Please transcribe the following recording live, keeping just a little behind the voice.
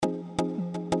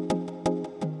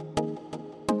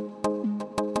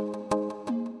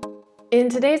In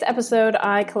today's episode,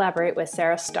 I collaborate with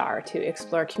Sarah Starr to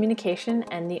explore communication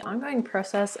and the ongoing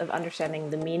process of understanding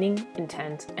the meaning,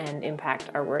 intent, and impact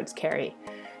our words carry.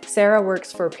 Sarah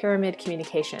works for Pyramid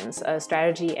Communications, a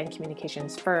strategy and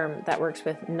communications firm that works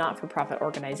with not-for-profit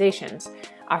organizations,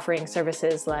 offering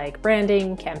services like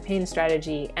branding, campaign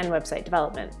strategy, and website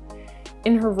development.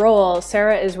 In her role,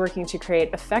 Sarah is working to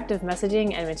create effective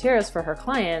messaging and materials for her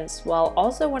clients while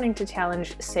also wanting to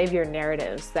challenge savior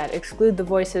narratives that exclude the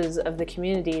voices of the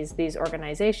communities these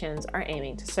organizations are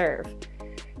aiming to serve.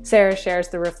 Sarah shares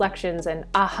the reflections and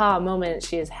aha moments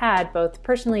she has had both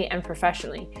personally and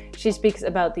professionally. She speaks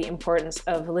about the importance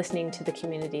of listening to the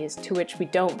communities to which we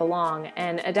don't belong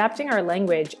and adapting our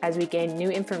language as we gain new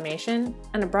information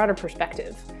and a broader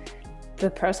perspective. The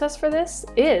process for this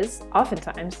is,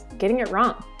 oftentimes, getting it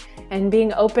wrong and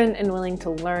being open and willing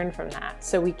to learn from that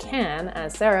so we can,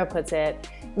 as Sarah puts it,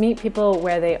 meet people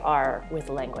where they are with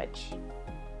language.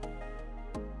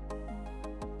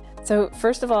 So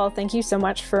first of all, thank you so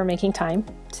much for making time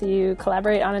to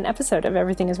collaborate on an episode of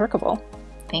Everything is Workable.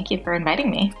 Thank you for inviting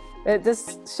me.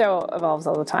 This show evolves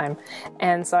all the time.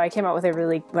 And so I came up with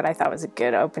what I thought was a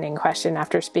good opening question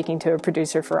after speaking to a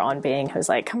producer for On Being who's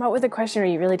like, come up with a question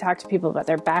where you really talk to people about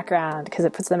their background because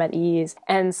it puts them at ease.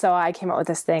 And so I came up with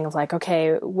this thing of like,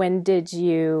 okay, when did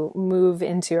you move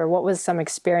into, or what was some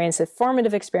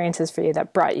formative experiences for you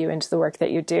that brought you into the work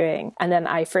that you're doing? And then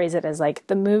I phrase it as like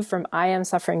the move from I am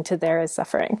suffering to there is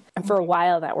suffering. And for a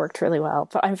while that worked really well,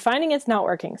 but I'm finding it's not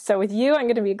working. So with you, I'm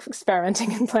going to be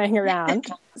experimenting and playing around.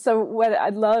 So what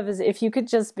I'd love is if you could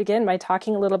just begin by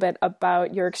talking a little bit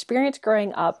about your experience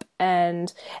growing up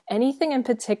and anything in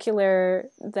particular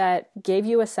that gave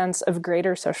you a sense of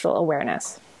greater social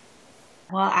awareness.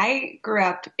 Well, I grew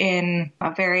up in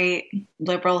a very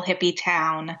liberal hippie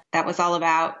town that was all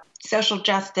about social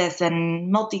justice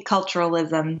and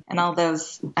multiculturalism and all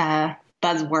those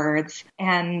buzzwords.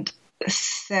 And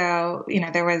so,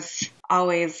 there was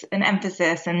always an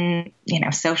emphasis and,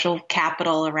 social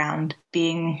capital around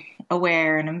being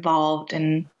aware and involved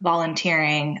and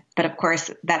volunteering. But of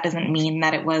course, that doesn't mean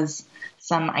that it was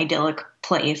some idyllic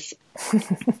place.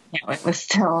 It was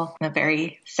still a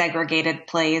very segregated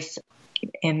place.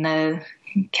 In the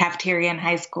cafeteria in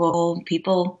high school,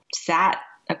 people sat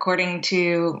according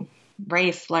to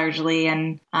race largely,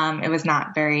 and it was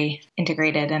not very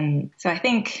integrated. And so I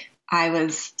think I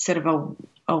was sort of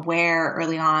aware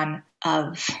early on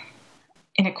of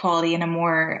inequality in a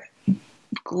more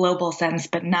global sense,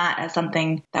 but not as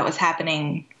something that was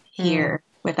happening here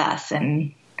with us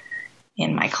and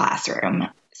in my classroom.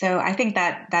 So I think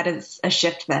that is a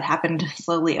shift that happened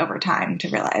slowly over time to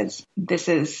realize this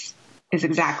is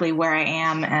exactly where I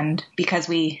am. And because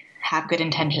we have good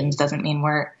intentions doesn't mean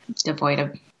we're devoid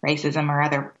of racism or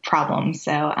other problems.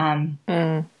 So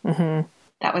that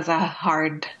was a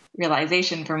hard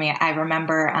realization for me. I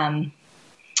remember,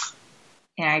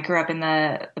 I grew up in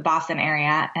the Boston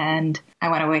area and I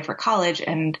went away for college.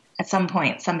 And at some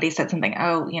point somebody said something,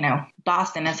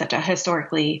 Boston is such a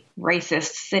historically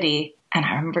racist city. And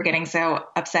I remember getting so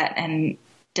upset and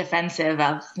defensive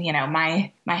of,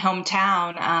 my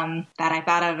hometown, that I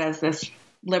thought of as this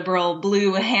liberal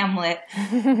blue hamlet.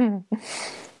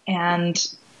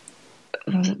 And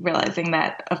realizing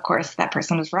that, of course, that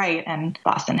person was right. And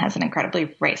Boston has an incredibly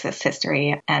racist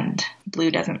history, and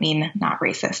blue doesn't mean not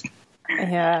racist.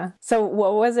 Yeah. So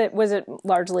what was it? Was it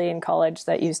largely in college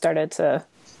that you started to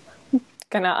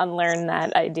kind of unlearn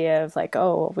that idea of like,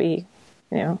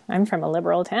 I'm from a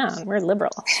liberal town. We're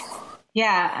liberal.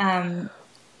 Yeah.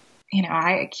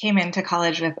 I came into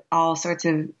college with all sorts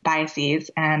of biases,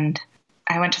 and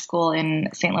I went to school in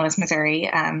St. Louis, Missouri,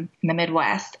 in the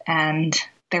Midwest, and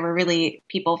there were really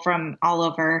people from all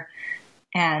over.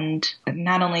 And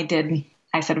not only did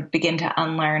I sort of begin to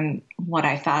unlearn what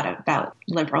I thought about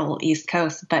liberal East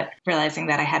Coast, but realizing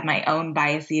that I had my own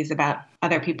biases about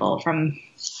other people from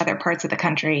other parts of the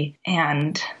country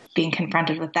and being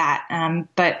confronted with that.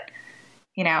 But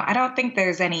I don't think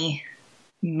there's any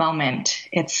moment.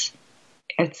 It's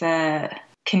a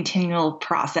continual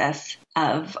process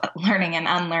of learning and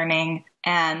unlearning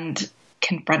and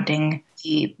confronting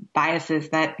the biases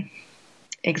that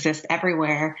exist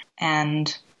everywhere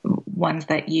and ones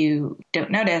that you don't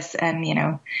notice. And,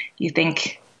 you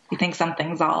think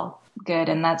something's all good.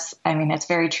 And it's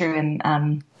very true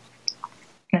in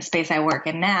the space I work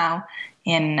in now,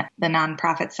 in the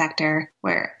nonprofit sector,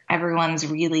 where everyone's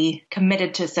really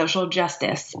committed to social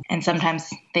justice. And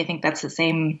sometimes they think that's the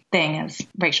same thing as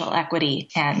racial equity,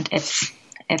 and it's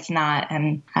not.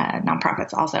 And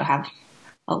nonprofits also have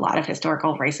a lot of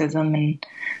historical racism. And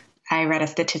I read a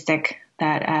statistic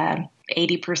that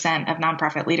 80% of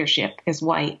nonprofit leadership is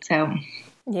white. So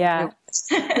yeah.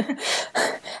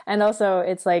 And also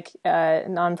it's like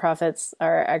nonprofits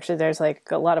are actually, there's like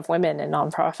a lot of women in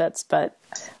nonprofits, but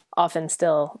often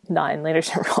still not in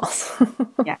leadership roles.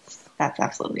 Yes, that's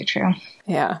absolutely true.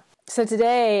 Yeah. So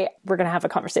today we're going to have a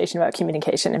conversation about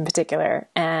communication in particular,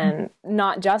 and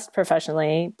not just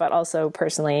professionally, but also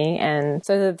personally, and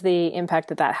sort of the impact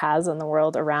that that has on the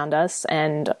world around us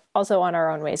and also on our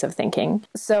own ways of thinking.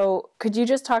 So could you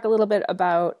just talk a little bit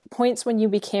about points when you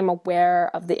became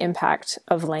aware of the impact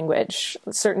of language,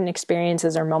 certain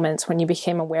experiences or moments when you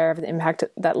became aware of the impact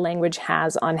that language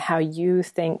has on how you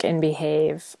think and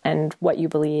behave and what you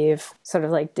believe, sort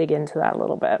of like dig into that a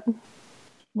little bit?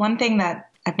 One thing that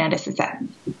I've noticed is that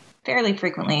fairly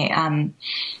frequently,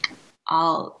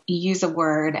 I'll use a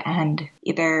word and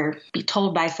either be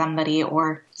told by somebody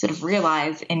or sort of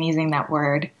realize in using that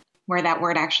word where that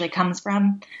word actually comes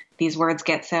from. These words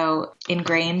get so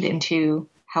ingrained into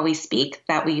how we speak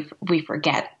that we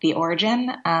forget the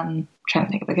origin. I'm trying to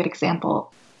think of a good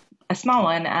example. A small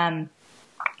one,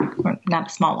 not a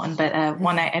small one, but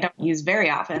one I don't use very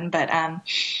often, but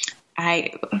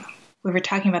we were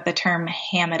talking about the term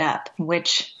ham it up,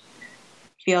 which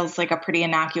feels like a pretty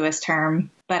innocuous term,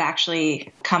 but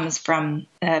actually comes from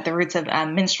the roots of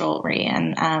minstrelsy.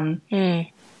 And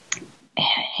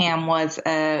Ham was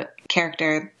a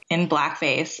character in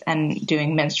blackface and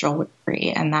doing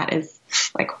minstrelsy. And that is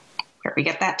like where we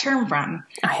get that term from.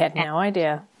 I had no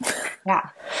idea. Yeah.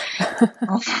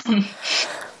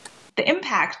 The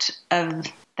impact of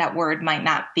that word might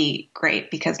not be great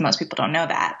because most people don't know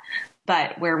that.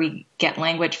 But where we get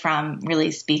language from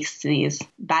really speaks to these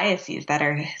biases that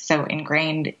are so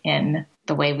ingrained in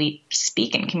the way we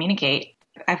speak and communicate.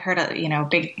 I've heard a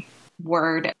big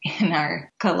word in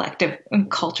our collective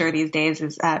culture these days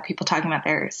is people talking about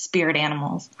their spirit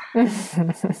animals.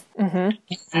 Mm-hmm.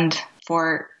 And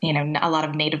for a lot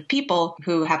of Native people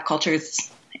who have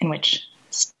cultures in which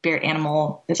spirit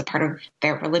animal is a part of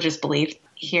their religious belief,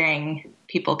 hearing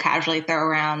people casually throw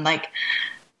around like,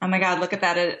 oh my God, look at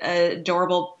that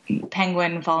adorable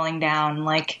penguin falling down.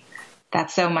 Like,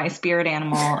 that's so my spirit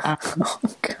animal. Oh,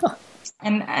 God.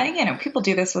 And, people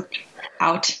do this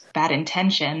without bad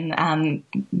intention.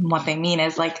 What they mean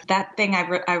is like that thing,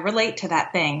 I relate to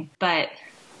that thing. But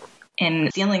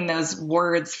in stealing those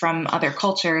words from other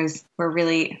cultures, we're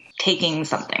really taking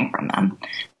something from them.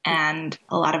 And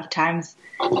a lot of times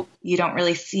you don't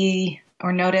really see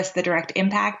or notice the direct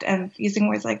impact of using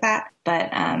words like that.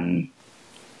 But,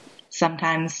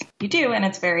 sometimes you do, and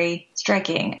it's very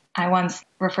striking. I once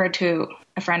referred to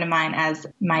a friend of mine as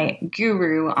my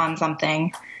guru on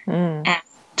something, and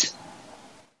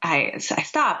I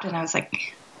stopped and I was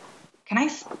like,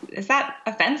 is that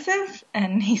offensive?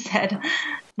 And he said,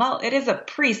 well, it is a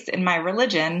priest in my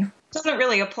religion. It doesn't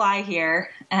really apply here.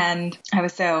 And I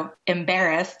was so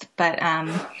embarrassed, but,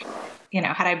 had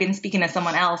I been speaking to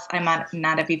someone else, I might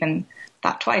not have even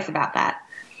thought twice about that.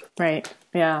 Right.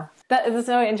 Yeah. That is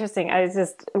so interesting. I was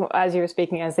just, as you were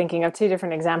speaking, I was thinking of two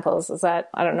different examples. Is that,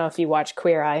 I don't know if you watch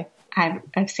Queer Eye.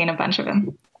 I've seen a bunch of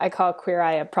them. I call Queer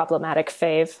Eye a problematic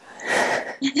fave.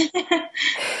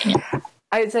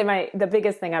 I would say the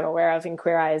biggest thing I'm aware of in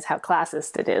Queer Eye is how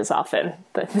classist it is often.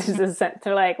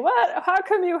 They're like, what? How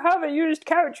come you have a used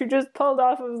couch you just pulled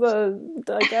off of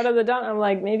out of the dump? I'm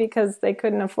like, maybe because they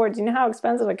couldn't afford. Do you know how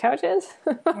expensive a couch is?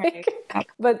 Right.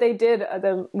 But they did,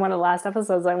 one of the last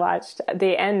episodes I watched,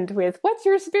 they end with, what's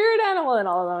your spirit animal? And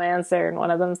all of them answer. And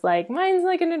one of them's like, mine's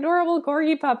like an adorable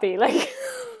corgi puppy. Like,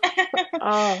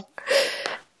 oh,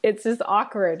 it's just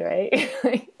awkward, right?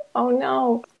 Like, oh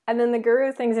no. And then the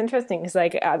guru thing's interesting because,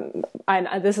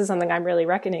 this is something I'm really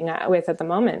reckoning with at the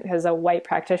moment as a white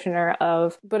practitioner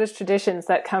of Buddhist traditions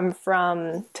that come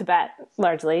from Tibet,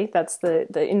 largely. That's the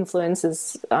influence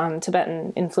is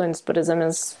Tibetan influenced Buddhism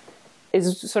is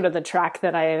sort of the track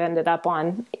that I've ended up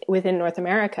on within North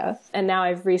America. And now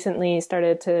I've recently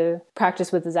started to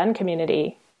practice with the Zen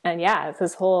community. And yeah, it's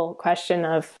this whole question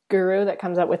of guru that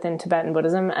comes up within Tibetan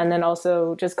Buddhism, and then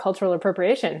also just cultural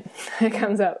appropriation that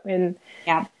comes up in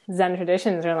Zen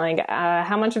traditions. Or like,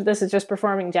 how much of this is just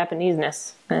performing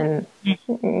Japaneseness and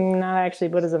not actually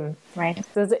Buddhism? Right.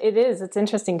 So it's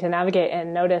interesting to navigate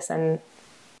and notice and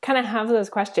kind of have those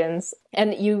questions.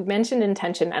 And you mentioned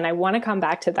intention, and I want to come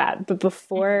back to that. But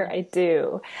before I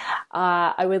do,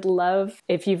 I would love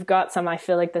if you've got some, I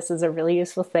feel like this is a really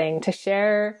useful thing, to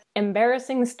share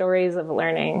embarrassing stories of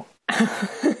learning.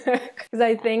 Because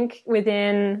I think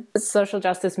within social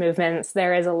justice movements,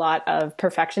 there is a lot of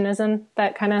perfectionism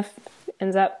that kind of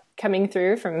ends up coming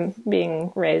through from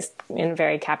being raised in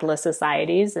very capitalist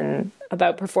societies and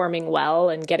about performing well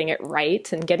and getting it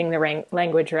right and getting the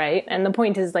language right. And the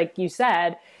point is, like you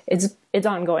said, it's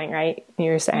ongoing, right?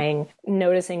 You're saying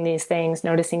noticing these things,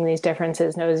 noticing these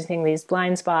differences, noticing these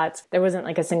blind spots. There wasn't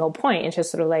like a single point. It's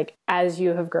just sort of like, as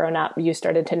you have grown up, you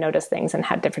started to notice things and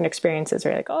had different experiences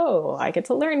where you're like, oh, I get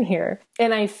to learn here.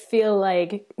 And I feel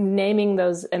like naming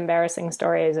those embarrassing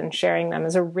stories and sharing them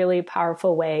is a really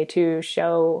powerful way to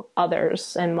show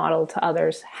others and model to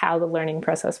others how the learning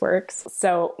process works.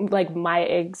 So like my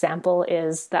example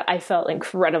is that I felt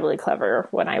incredibly clever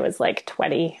when I was like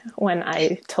 20, when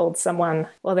I told someone,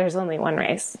 well, there's only one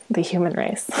race, the human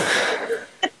race.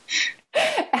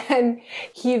 And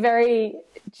he very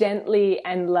gently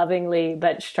and lovingly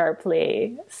but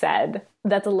sharply said,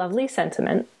 that's a lovely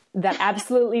sentiment that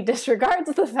absolutely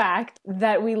disregards the fact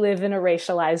that we live in a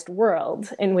racialized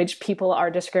world in which people are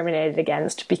discriminated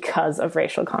against because of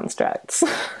racial constructs.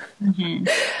 Mm-hmm.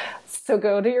 So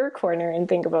go to your corner and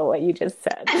think about what you just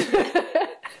said.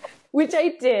 Which I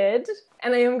did,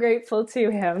 and I am grateful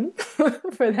to him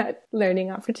for that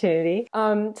learning opportunity.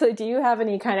 So do you have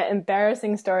any kind of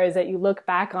embarrassing stories that you look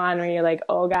back on where you're like,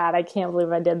 oh God, I can't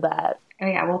believe I did that? Oh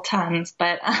yeah, well, tons.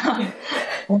 But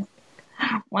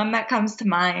one that comes to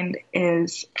mind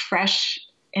is fresh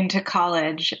into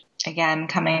college, again,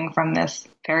 coming from this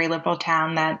very liberal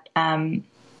town that, I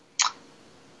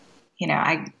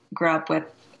grew up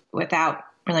without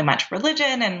really much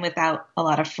religion and without a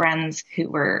lot of friends who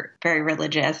were very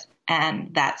religious.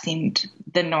 And that seemed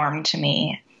the norm to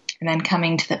me. And then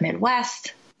coming to the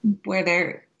Midwest, where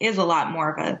there is a lot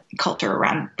more of a culture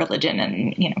around religion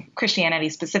and, Christianity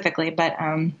specifically. But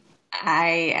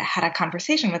I had a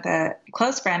conversation with a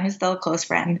close friend who's still a close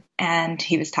friend, and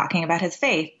he was talking about his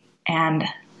faith. And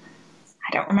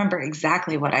I don't remember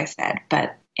exactly what I said,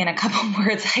 but in a couple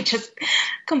words, I just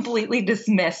completely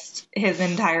dismissed his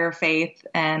entire faith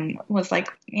and was like,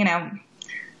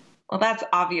 well, that's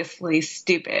obviously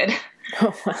stupid.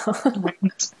 Oh, wow.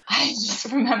 I just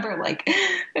remember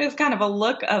there was kind of a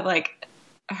look of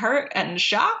hurt and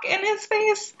shock in his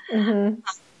face. Mm-hmm.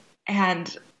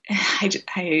 And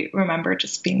I remember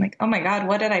just being like, oh my God,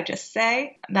 what did I just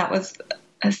say? That was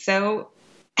so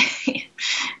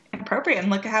inappropriate, and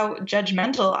look how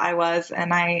judgmental I was,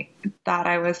 and I thought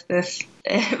I was this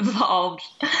evolved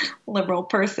liberal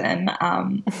person,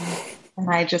 and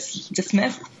I just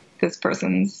dismissed this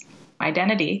person's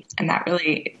identity, and that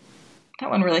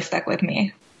one really stuck with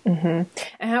me. Mm-hmm.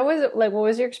 And how was it, what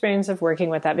was your experience of working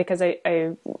with that? Because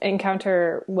I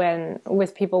encounter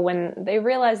with people when they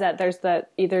realize that there's the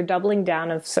either doubling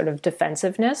down of sort of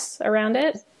defensiveness around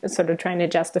it, sort of trying to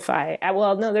justify,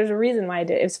 well, no, there's a reason why I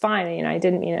did. It's fine. I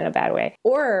didn't mean it in a bad way.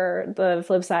 Or the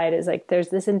flip side is there's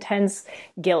this intense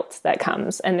guilt that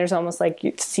comes, and there's almost like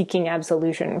you're seeking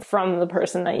absolution from the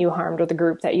person that you harmed or the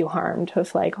group that you harmed,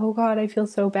 of oh God, I feel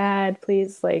so bad.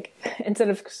 Please, instead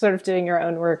of sort of doing your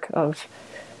own work of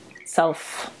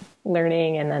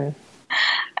self-learning. And then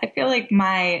I feel like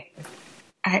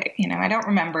I don't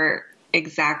remember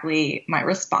exactly my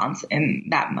response in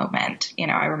that moment.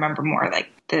 I remember more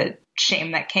the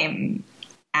shame that came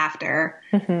after.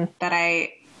 Mm-hmm. But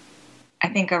I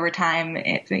think over time,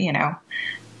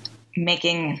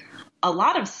 making a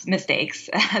lot of mistakes,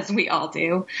 as we all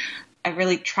do, I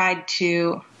really tried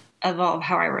to evolve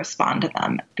how I respond to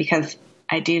them, because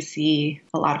I do see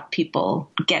a lot of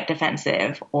people get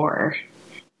defensive or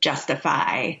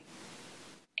justify.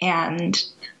 And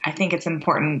I think it's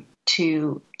important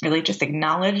to really just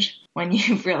acknowledge when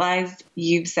you've realized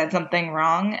you've said something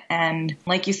wrong. And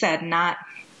like you said, not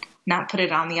put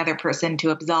it on the other person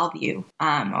to absolve you,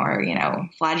 or,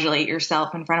 flagellate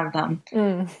yourself in front of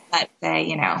them. But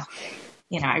say,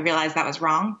 I realized that was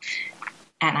wrong,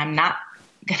 and I'm not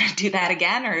going to do that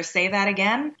again or say that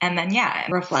again. And then,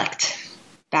 reflect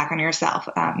back on yourself.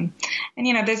 And,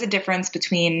 there's a difference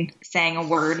between saying a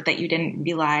word that you didn't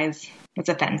realize was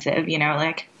offensive,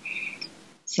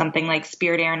 something like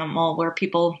spirit animal, where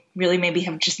people really maybe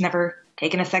have just never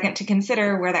taken a second to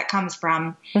consider where that comes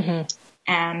from. Mm-hmm.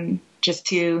 And just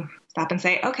to stop and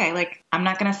say, okay, I'm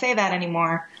not going to say that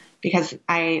anymore, because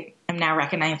I am now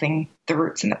recognizing the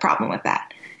roots and the problem with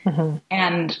that. Mm-hmm.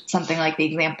 And something like the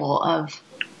example of,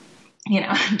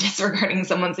 disregarding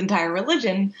someone's entire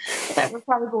religion, that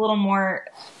requires a little more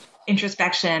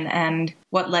introspection. And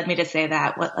what led me to say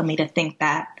that? What led me to think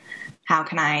that? How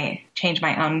can I change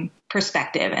my own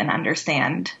perspective and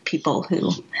understand people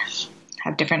who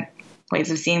have different ways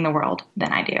of seeing the world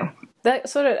than I do? That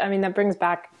sort of, that brings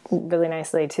back really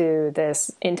nicely to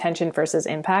this intention versus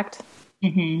impact.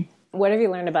 Mm-hmm. What have you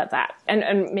learned about that?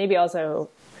 And maybe also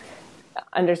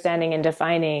understanding and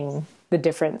defining the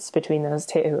difference between those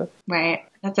two. Right.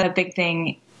 That's a big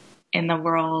thing in the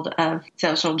world of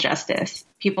social justice.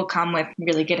 People come with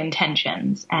really good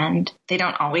intentions, and they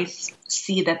don't always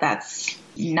see that that's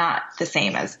not the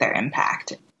same as their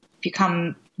impact. If you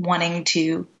come wanting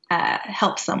to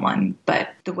help someone, but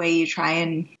the way you try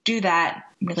and do that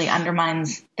really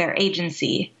undermines their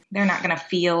agency, they're not going to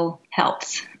feel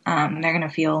helped. They're going to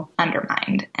feel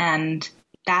undermined. And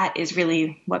that is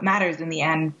really what matters in the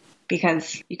end,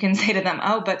 because you can say to them,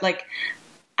 oh, but like,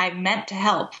 I meant to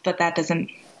help, but that doesn't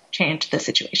change the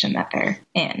situation that they're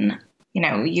in. You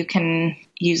know, you can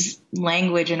use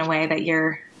language in a way that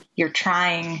you're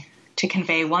trying to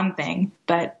convey one thing,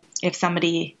 but if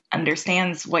somebody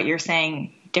understands what you're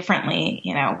saying differently,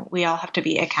 you know, we all have to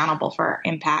be accountable for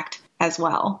impact as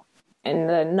well. In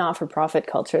the not-for-profit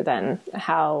culture, then,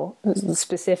 how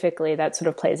specifically that sort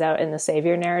of plays out in the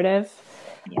savior narrative.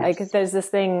 Yes. Like, there's this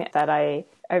thing that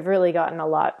I've really gotten a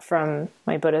lot from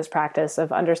my Buddhist practice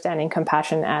of understanding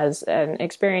compassion as an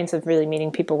experience of really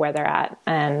meeting people where they're at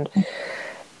and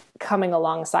coming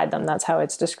alongside them. That's how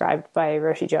it's described by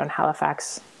Roshi Joan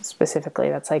Halifax specifically.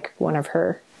 That's like one of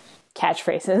her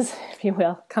catchphrases, if you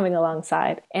will, coming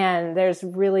alongside. And there's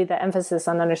really the emphasis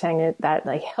on understanding that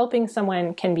like helping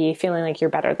someone can be feeling like you're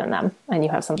better than them and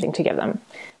you have something to give them.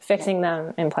 Fixing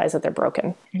them implies that they're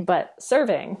broken. But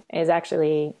serving is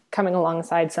actually coming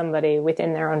alongside somebody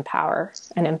within their own power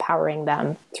and empowering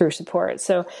them through support.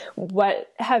 So what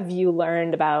have you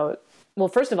learned about, well,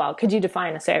 first of all, could you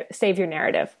define a savior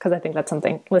narrative? Because I think that's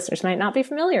something listeners might not be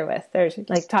familiar with. There's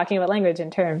like talking about language in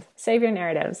terms. Savior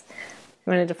narratives.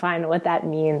 You want to define what that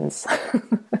means?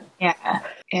 Yeah.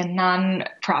 In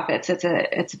nonprofits,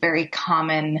 it's a very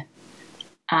common,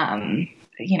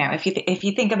 you know, if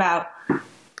you think about,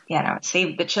 you know,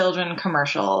 Save the Children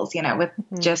commercials, you know, with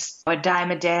just a dime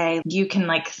a day, you can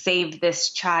like save this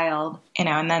child, you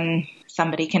know, and then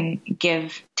somebody can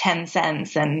give 10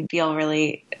 cents and feel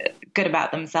really good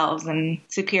about themselves and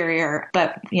superior.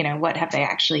 But, you know, what have they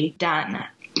actually done?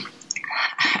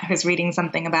 I was reading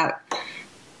something about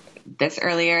this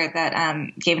earlier that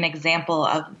gave an example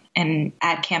of an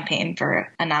ad campaign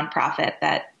for a nonprofit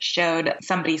that showed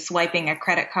somebody swiping a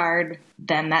credit card.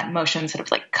 Then that motion sort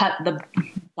of like cut the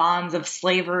bonds of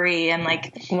slavery and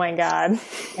like, oh my God,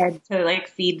 to like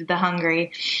feed the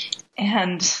hungry.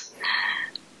 And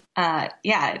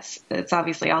yeah, it's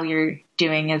obviously all you're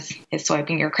doing is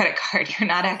swiping your credit card. You're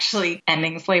not actually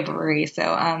ending slavery.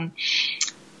 So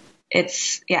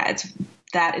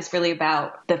that is really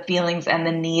about the feelings and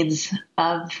the needs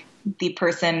of the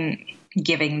person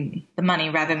giving the money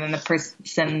rather than the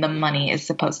person the money is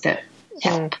supposed to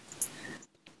help.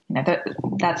 You know,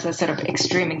 that's a sort of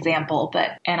extreme example,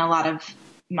 but in a lot of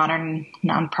modern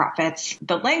nonprofits,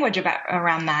 the language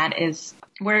around that is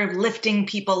we're lifting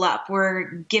people up,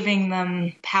 we're giving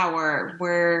them power,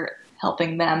 we're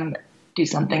helping them do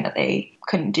something that they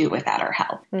couldn't do without our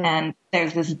help. And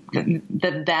there's this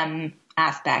the them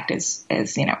aspect is,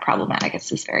 you know, problematic. It's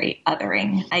this very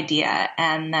othering idea.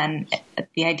 And then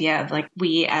the idea of like,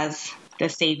 we as the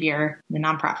savior, the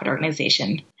nonprofit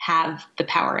organization, have the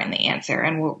power and the answer,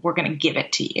 and we're going to give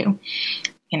it to you.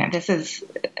 You know, this is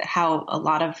how a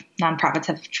lot of nonprofits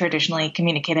have traditionally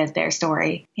communicated their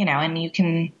story, you know, and you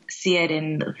can see it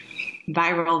in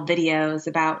viral videos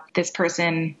about this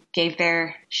person gave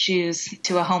their shoes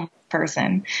to a homeless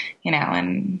person, you know,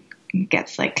 and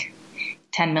gets like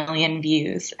 10 million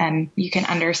views, and you can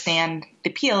understand the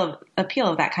appeal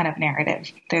of that kind of narrative.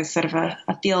 There's sort of a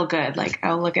feel good, like,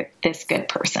 oh, look at this good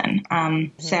person.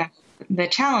 So the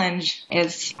challenge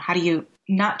is, how do you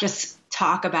not just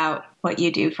talk about what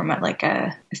you do from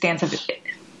a stance of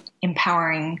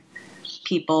empowering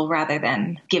people rather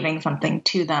than giving something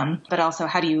to them, but also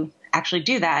how do you actually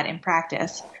do that in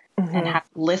practice and have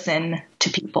to listen to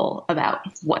people about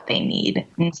what they need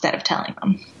instead of telling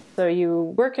them. So you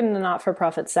work in the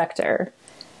not-for-profit sector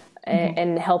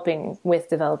and helping with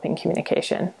developing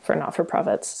communication for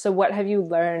not-for-profits. So what have you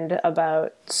learned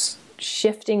about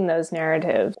shifting those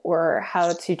narratives, or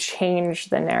how to change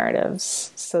the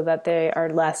narratives so that they are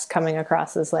less coming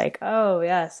across as like, oh,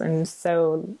 yes, I'm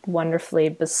so wonderfully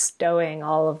bestowing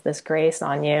all of this grace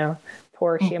on you,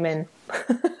 poor human?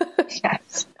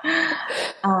 Yes.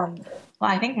 Well,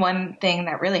 I think one thing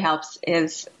that really helps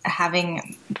is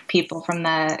having people from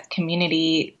the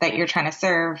community that you're trying to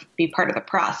serve be part of the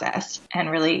process and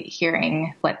really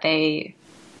hearing what they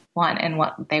want and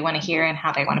what they want to hear and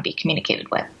how they want to be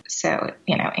communicated with. So,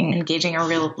 you know, engaging a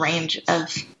real range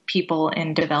of people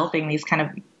in developing these kind of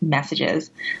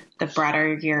messages, the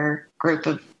broader your group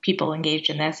of people engaged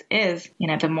in this is, you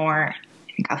know, the more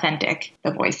authentic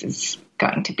the voice is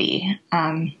going to be.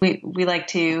 We like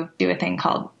to do a thing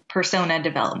called persona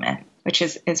development, which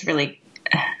is really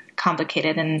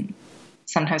complicated and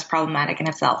sometimes problematic in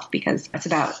itself, because it's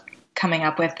about coming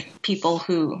up with people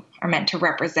who are meant to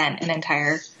represent an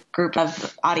entire group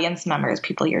of audience members,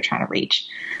 people you're trying to reach.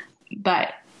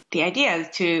 But the idea is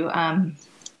to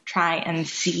try and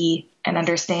see and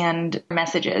understand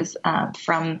messages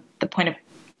from the point of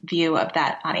view of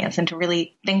that audience, and to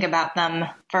really think about them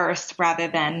first, rather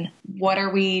than what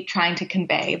are we trying to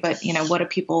convey, but, what do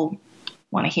people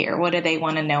want to hear? What do they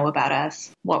want to know about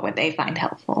us? What would they find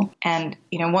helpful? And,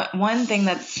 one thing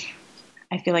that's,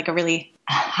 I feel like, a really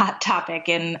hot topic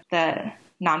in the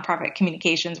nonprofit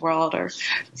communications world or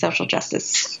social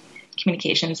justice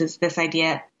communications is this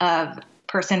idea of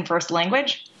person first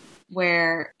language,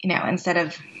 where, instead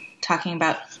of talking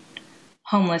about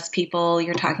homeless people,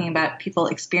 you're talking about people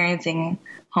experiencing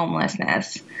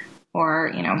homelessness,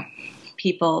 or,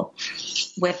 people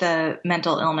with a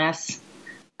mental illness,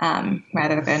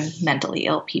 rather than mentally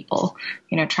ill people,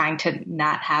 trying to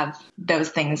not have those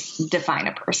things define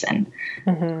a person.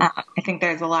 Mm-hmm. I think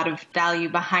there's a lot of value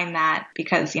behind that,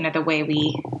 because, the way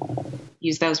we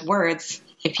use those words,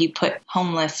 if you put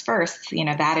homeless first,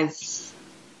 that is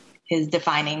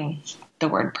defining the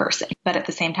word person. But at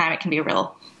the same time, it can be a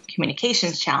real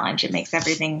communications challenge. It makes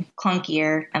everything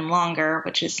clunkier and longer,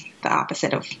 which is the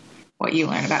opposite of what you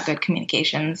learn about good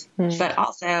communications. Mm. But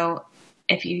also,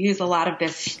 if you use a lot of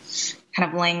this kind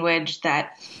of language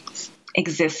that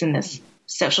exists in this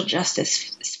social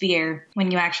justice sphere,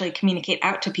 when you actually communicate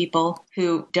out to people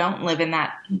who don't live in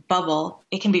that bubble,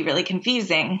 it can be really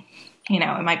confusing.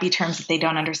 It might be terms that they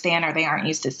don't understand or they aren't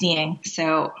used to seeing.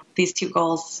 So these two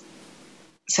goals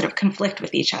sort of conflict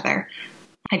with each other.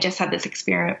 I just had this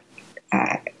experience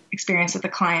with a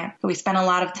client. We spent a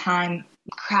lot of time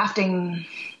crafting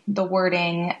the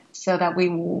wording so that we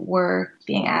were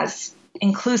being as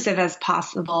inclusive as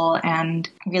possible and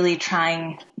really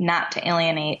trying not to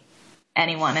alienate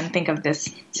anyone, and think of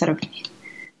this sort of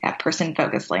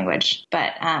person-focused language.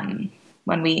 But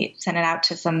when we sent it out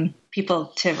to some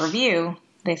people to review,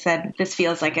 they said, this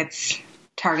feels like it's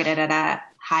targeted at a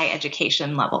high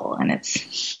education level and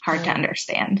it's hard to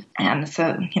understand. And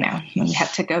so, we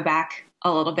have to go back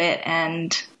a little bit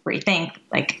and rethink,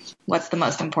 like, what's the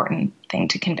most important thing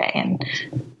to convey, and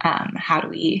how do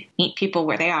we meet people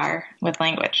where they are with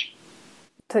language?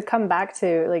 To come back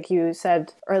to, like you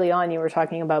said early on, you were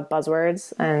talking about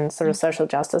buzzwords and sort of social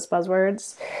justice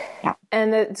buzzwords. Yeah.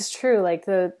 And it's true, like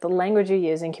the language you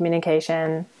use in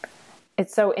communication,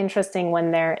 it's so interesting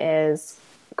when there is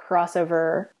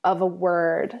crossover of a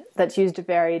word that's used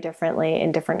very differently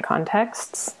in different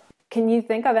contexts. Can you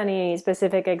think of any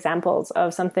specific examples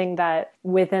of something that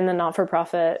within the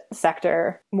not-for-profit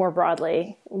sector more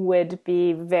broadly would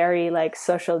be very like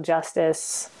social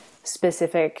justice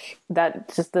specific,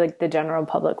 that just the general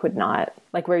public would not,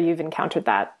 like, where you've encountered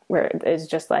that, where it's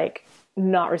just like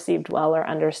not received well or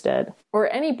understood?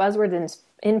 Or any buzzwords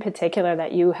in particular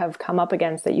that you have come up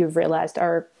against that you've realized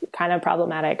are kind of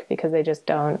problematic because they just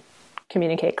don't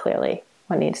communicate clearly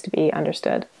what needs to be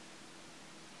understood?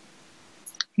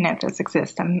 It does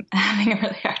exist. I'm having a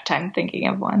really hard time thinking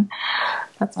of one.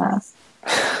 That's nice.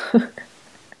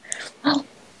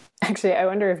 Actually, I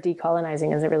wonder if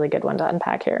decolonizing is a really good one to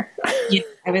unpack here. Yeah,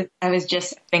 I was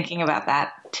just thinking about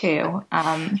that too.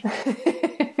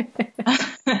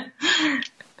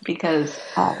 Because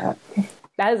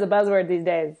that is a buzzword these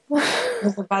days.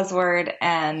 It's a buzzword,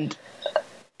 and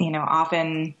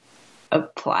often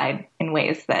applied in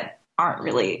ways that aren't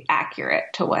really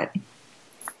accurate to what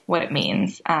it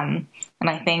means. And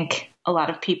I think a lot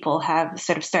of people have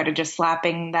sort of started just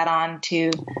slapping that on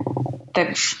to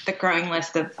the growing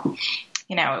list of,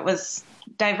 it was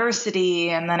diversity,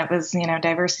 and then it was,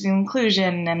 diversity and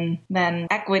inclusion, and then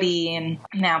equity, and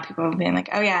now people are being like,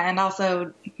 oh yeah, and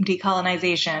also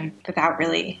decolonization, without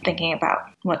really thinking about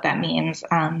what that means.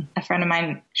 A friend of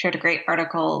mine shared a great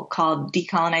article called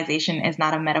 "Decolonization is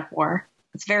Not a Metaphor."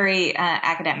 It's very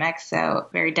academic, so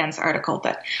very dense article,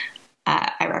 but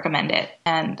I recommend it.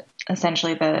 And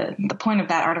essentially the point of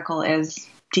that article is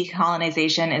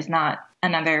decolonization is not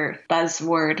another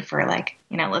buzzword for like,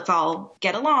 let's all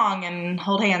get along and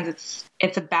hold hands.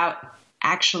 It's about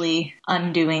actually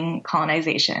undoing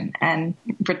colonization and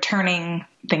returning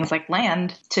things like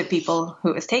land to people who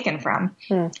it was taken from.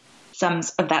 Some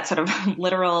of that sort of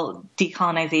literal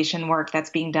decolonization work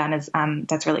that's being done is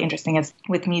that's really interesting is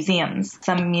with museums.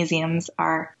 Some museums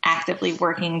are actively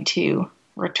working to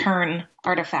return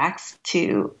artifacts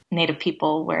to Native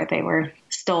people where they were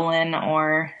stolen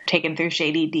or taken through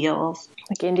shady deals.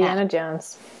 Like Indiana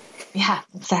Jones. Yeah,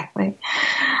 exactly.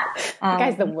 That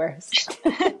guy's the worst.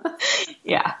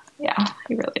 Yeah,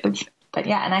 he really is. But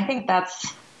yeah, and I think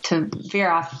that's to veer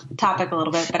off topic a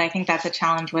little bit, but I think that's a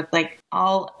challenge with like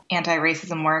all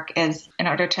anti-racism work is in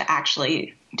order to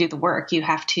actually do the work, you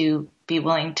have to be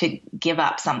willing to give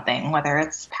up something, whether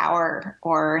it's power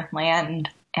or land.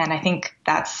 And I think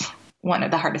that's one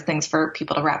of the hardest things for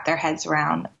people to wrap their heads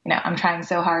around. You know, I'm trying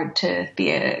so hard to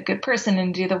be a good person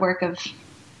and do the work of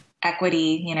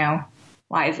equity, you know,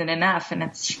 why is it enough? And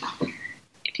it's,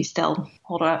 if you still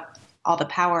hold up all the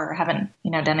power or haven't, you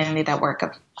know, done any of that work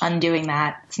of undoing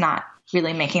that, it's not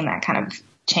really making that kind of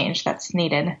change that's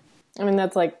needed. I mean,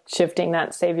 that's like shifting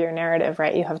that savior narrative,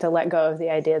 right? You have to let go of the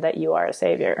idea that you are a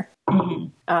savior. Mm-hmm.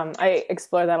 I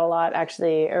explore that a lot,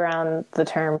 actually, around the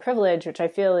term privilege, which I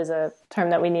feel is a term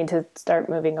that we need to start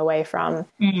moving away from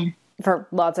for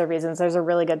lots of reasons. There's a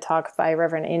really good talk by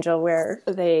Reverend Angel where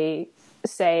they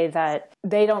say that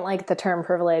they don't like the term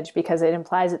privilege because it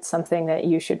implies it's something that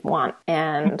you should want.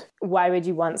 And why would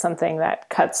you want something that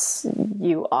cuts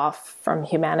you off from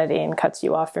humanity and cuts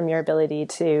you off from your ability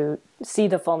to see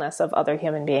the fullness of other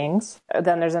human beings?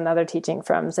 Then there's another teaching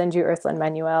from Zenju Earthlyn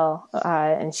Manuel,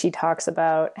 and she talks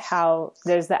about how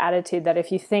there's the attitude that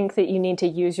if you think that you need to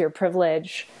use your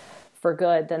privilege for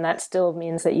good, then that still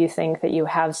means that you think that you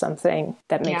have something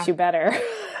that makes you better.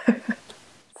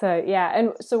 So, yeah.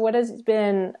 And so what has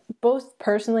been, both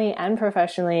personally and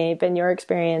professionally, been your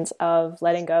experience of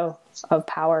letting go of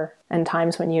power and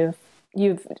times when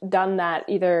you've done that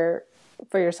either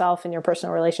for yourself in your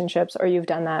personal relationships, or you've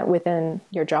done that within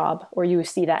your job, or you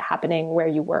see that happening where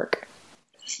you work?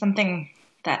 Something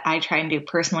that I try and do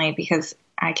personally, because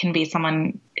I can be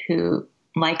someone who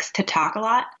likes to talk a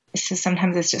lot. So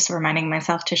sometimes it's just reminding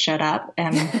myself to shut up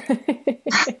and,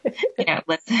 you know,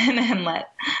 listen and let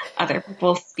other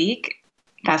people speak.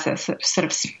 That's a sort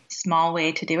of small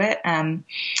way to do it.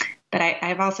 But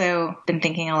I've also been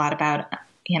thinking a lot about,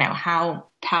 you know, how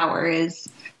power is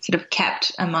sort of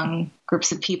kept among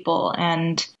groups of people,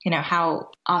 and, you know, how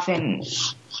often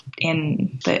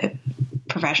in the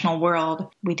professional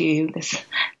world we do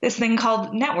this thing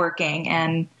called networking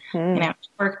and, you know,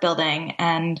 network building,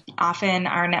 and often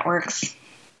our networks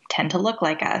tend to look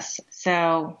like us.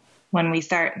 So when we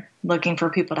start looking for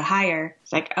people to hire,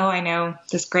 it's like, oh, I know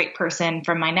this great person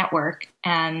from my network,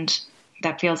 and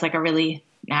that feels like a really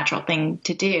natural thing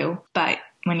to do. But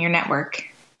when your network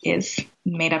is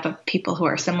made up of people who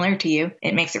are similar to you,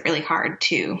 it makes it really hard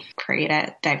to create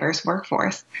a diverse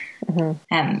workforce.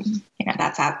 And, you know,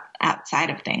 that's outside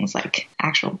of things like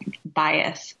actual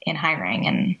bias in hiring.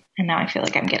 And now I feel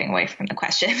like I'm getting away from the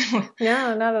question.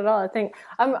 No, not at all. I think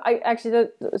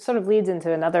that sort of leads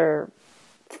into another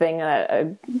thing that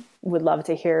I would love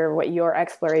to hear what your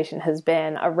exploration has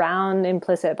been around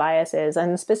implicit biases,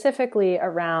 and specifically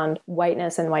around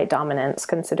whiteness and white dominance,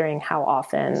 considering how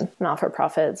often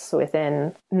not-for-profits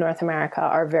within North America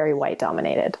are very white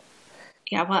dominated.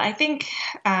 Yeah, well, I think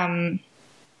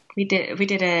we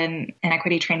did an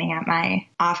equity training at my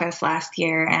office last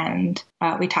year, and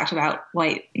we talked about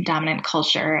white dominant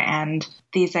culture and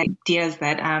these ideas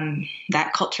that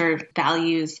that culture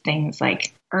values things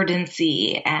like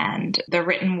urgency and the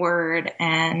written word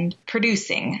and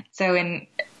producing. So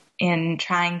in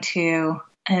trying to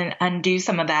undo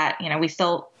some of that, you know, we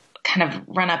still kind of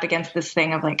run up against this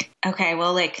thing of like, okay,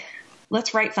 well, like,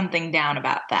 let's write something down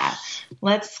about that.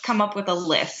 Let's come up with a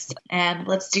list, and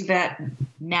let's do that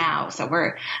now. So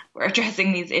we're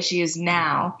addressing these issues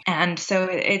now. And so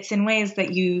it's in ways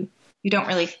that you don't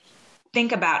really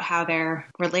think about how they're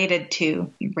related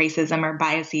to racism or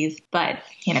biases, but,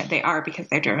 you know, they are, because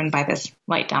they're driven by this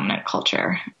white dominant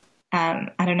culture. I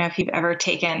don't know if you've ever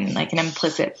taken like an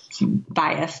implicit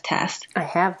bias test. I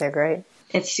have. They're great.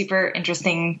 It's super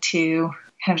interesting to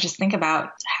kind of just think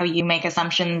about how you make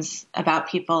assumptions about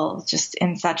people just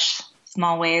in such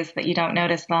small ways that you don't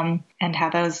notice them, and how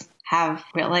those have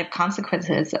real life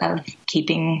consequences of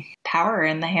keeping power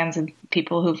in the hands of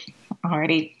people who've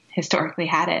already historically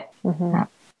had it.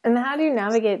 And how do you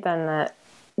navigate then that,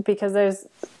 because there's,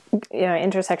 you know,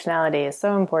 intersectionality is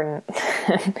so important.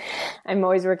 I'm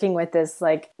always working with this,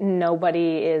 like,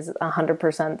 nobody is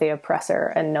 100% the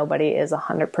oppressor and nobody is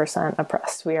 100%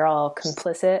 oppressed. We are all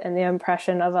complicit in the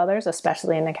oppression of others,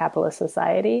 especially in a capitalist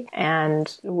society.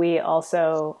 And we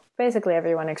also, basically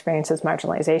everyone experiences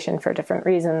marginalization for different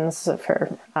reasons,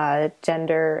 for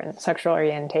gender and sexual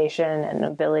orientation and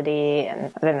ability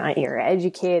and whether or not you're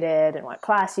educated and what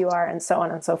class you are and so on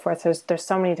and so forth. There's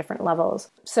so many different levels.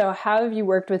 So how have you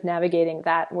worked with navigating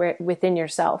that within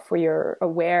yourself, where you're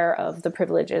aware of the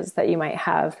privileges that you might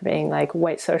have being like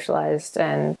white socialized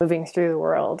and moving through the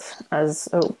world as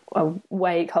a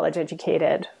white college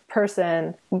educated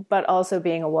person, but also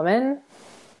being a woman?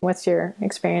 What's your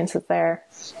experiences there?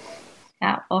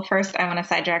 Yeah. Well, first, I want to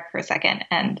sidetrack for a second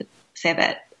and say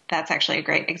that that's actually a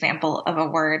great example of a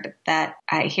word that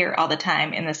I hear all the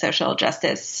time in the social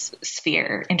justice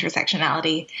sphere,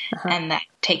 intersectionality, and that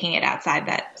taking it outside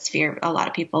that sphere, a lot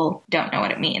of people don't know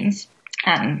what it means.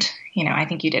 And, I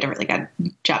think you did a really good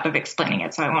job of explaining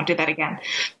it, so I won't do that again.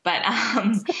 But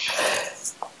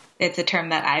it's a term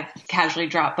that I've casually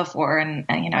dropped before. And,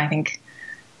 I think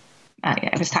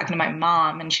I was talking to my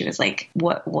mom and she was like,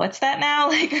 what's that now?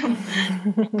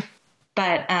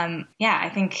 But I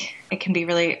think it can be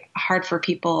really hard for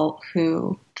people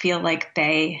who feel like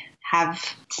they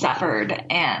have suffered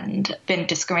and been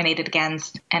discriminated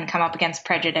against and come up against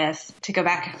prejudice to go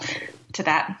back to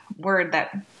that word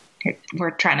that we're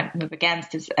trying to move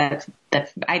against is the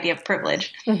idea of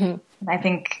privilege. And I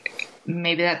think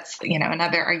maybe that's,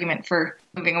 another argument for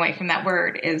moving away from that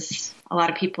word is a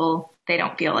lot of people, they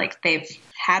don't feel like they've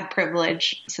had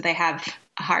privilege, so they have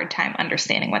a hard time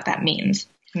understanding what that means.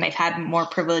 And they've had more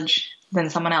privilege than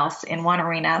someone else in one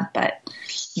arena, but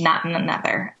not in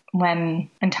another. When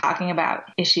I'm talking about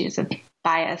issues of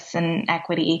bias and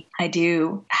equity, I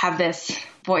do have this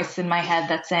voice in my head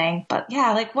that's saying, but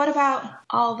what about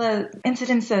all the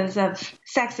incidences of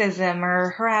sexism or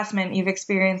harassment you've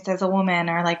experienced as a woman?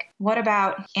 Or what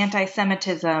about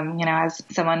anti-Semitism, as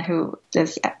someone who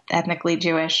is ethnically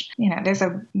Jewish? There's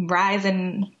a rise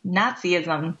in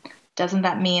Nazism. Doesn't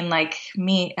that mean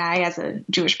I as a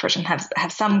Jewish person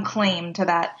have some claim to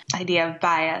that idea of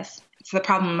bias? It's the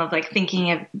problem of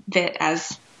thinking of it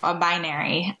as a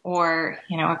binary or,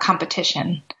 a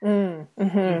competition.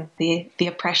 The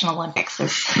oppression Olympics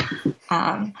is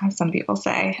how some people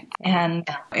say. And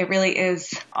it really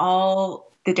is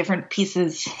all the different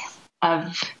pieces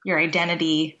of your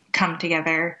identity come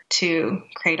together to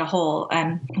create a whole.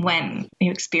 And when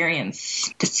you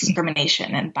experience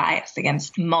discrimination and bias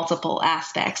against multiple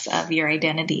aspects of your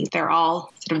identity, they're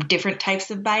all sort of different types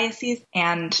of biases,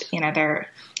 and they're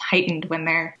heightened when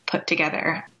they're put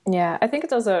together. Yeah, I think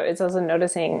it's also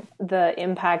noticing the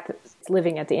impact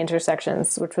living at the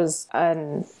intersections, which was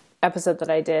an episode that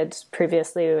I did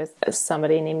previously with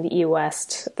somebody named E.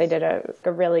 West. They did a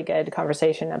really good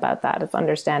conversation about that, of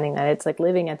understanding that it's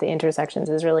living at the intersections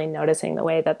is really noticing the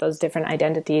way that those different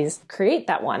identities create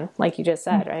that one, like you just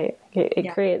said, right?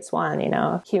 It creates one,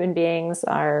 human beings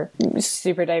are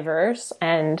super diverse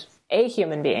and a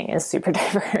human being is super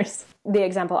diverse. The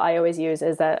example I always use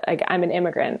is that I'm an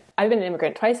immigrant. I've been an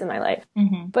immigrant twice in my life,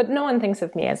 but no one thinks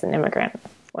of me as an immigrant.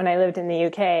 When I lived in the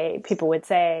UK, people would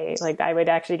say, I would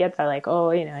actually get that,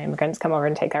 immigrants come over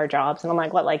and take our jobs. And I'm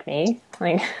like, what, like me?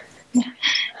 I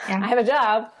have a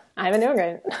job. I'm an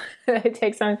immigrant. It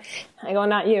takes on, I go,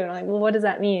 not you. And I'm like, well, what does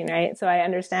that mean, right? So I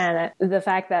understand that the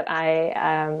fact that I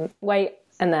am white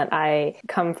and that I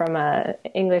come from a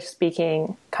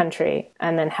English-speaking country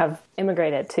and then have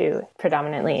immigrated to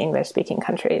predominantly English-speaking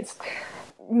countries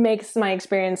makes my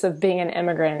experience of being an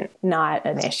immigrant not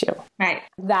an issue. Right.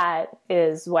 That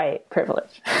is white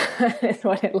privilege, is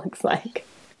what it looks like.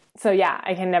 So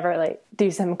I can never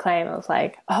do some claim of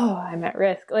oh, I'm at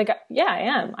risk. I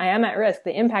am. I am at risk.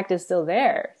 The impact is still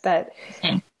there. That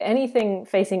anything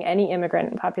facing any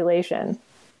immigrant population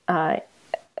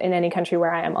in any country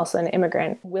where I am also an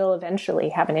immigrant will eventually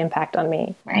have an impact on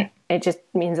me. Right. It just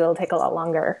means it'll take a lot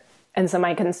longer. And so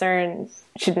my concern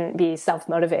shouldn't be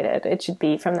self-motivated. It should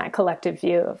be from that collective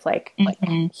view of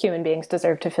human beings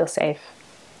deserve to feel safe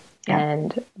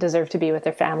and deserve to be with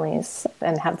their families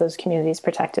and have those communities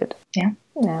protected.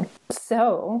 Yeah.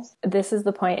 So this is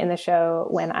the point in the show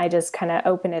when I just kind of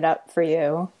open it up for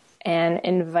you and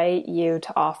invite you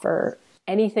to offer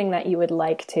anything that you would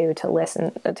like to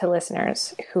listen to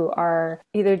listeners who are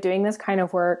either doing this kind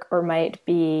of work or might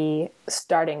be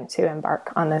starting to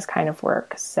embark on this kind of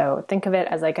work. So think of it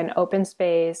as an open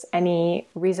space, any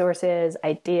resources,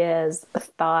 ideas,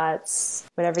 thoughts,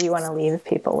 whatever you want to leave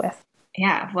people with.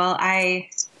 Yeah, well, I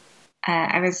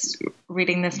was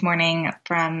reading this morning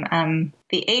from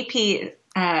the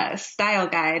AP Style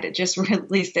Guide just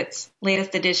released its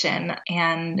latest edition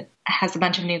and has a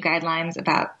bunch of new guidelines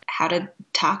about how to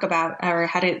talk about, or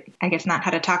how to, I guess not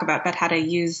how to talk about, but how to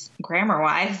use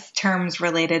grammar-wise terms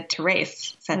related to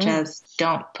race, such as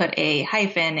don't put a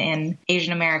hyphen in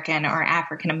Asian American or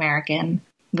African American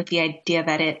with the idea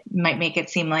that it might make it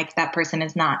seem like that person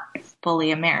is not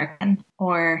fully American,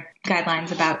 or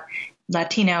guidelines about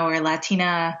Latino or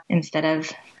Latina instead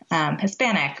of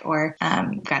Hispanic, or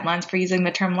guidelines for using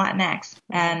the term Latinx.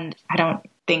 And I don't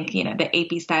think, the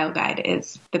AP Style Guide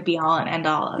is the be-all and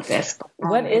end-all of this.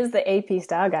 What is the AP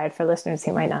Style Guide for listeners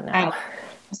who might not know?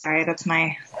 Sorry, that's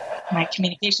my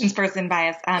communications person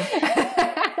bias.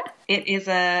 It is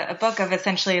a book of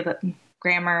essentially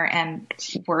grammar and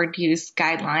word use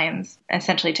guidelines,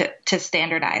 essentially to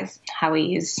standardize how we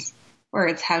use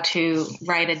words, how to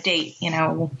write a date,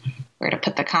 where to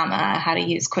put the comma, how to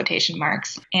use quotation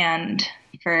marks. And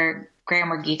for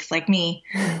grammar geeks like me,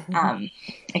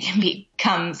 it can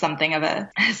become something of a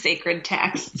sacred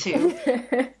text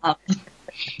to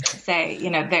say,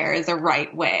 there is a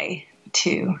right way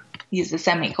to use a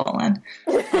semicolon.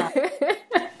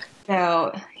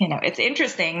 So, it's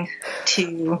interesting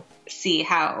to see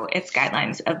how its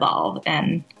guidelines evolve,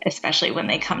 and especially when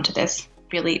they come to this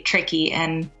really tricky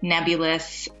and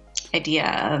nebulous idea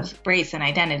of race and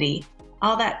identity.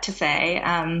 All that to say,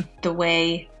 the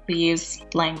way we use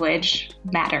language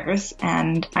matters,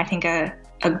 and I think a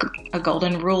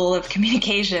golden rule of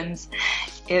communications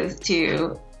is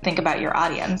to think about your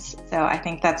audience. So I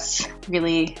think that's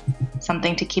really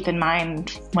something to keep in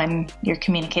mind when you're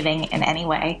communicating in any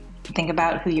way. Think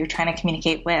about who you're trying to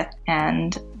communicate with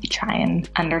and try and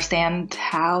understand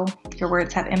how your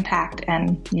words have impact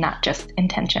and not just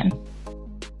intention.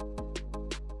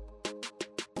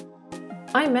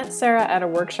 I met Sarah at a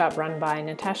workshop run by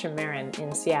Natasha Marin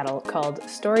in Seattle called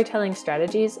Storytelling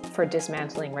Strategies for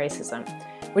Dismantling Racism,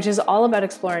 which is all about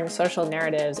exploring social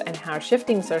narratives and how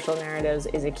shifting social narratives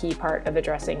is a key part of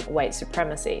addressing white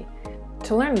supremacy.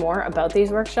 To learn more about these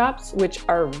workshops, which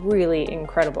are really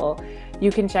incredible,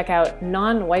 you can check out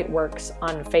Non-White Works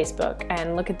on Facebook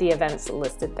and look at the events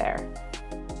listed there.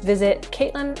 Visit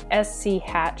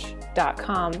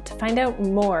CaitlinSCHatch.com to find out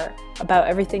more about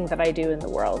everything that I do in the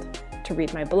world, to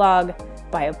read my blog,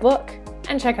 buy a book,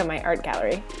 and check out my art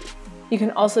gallery. You can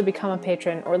also become a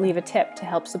patron or leave a tip to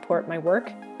help support my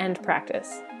work and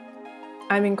practice.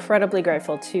 I'm incredibly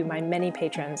grateful to my many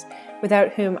patrons,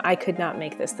 without whom I could not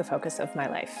make this the focus of my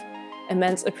life.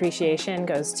 Immense appreciation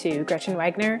goes to Gretchen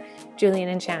Wagner, Julian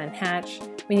and Shannon Hatch,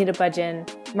 Minita Budgeon,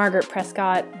 Margaret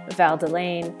Prescott, Val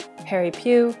Delane, Perry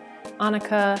Pugh,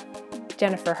 Annika,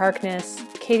 Jennifer Harkness,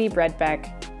 Katie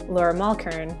Bredbeck, Laura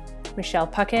Malkern, Michelle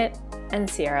Puckett, and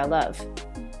Sierra Love.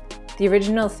 The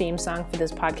original theme song for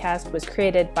this podcast was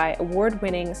created by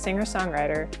award-winning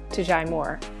singer-songwriter Tajai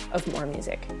Moore of More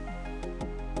Music.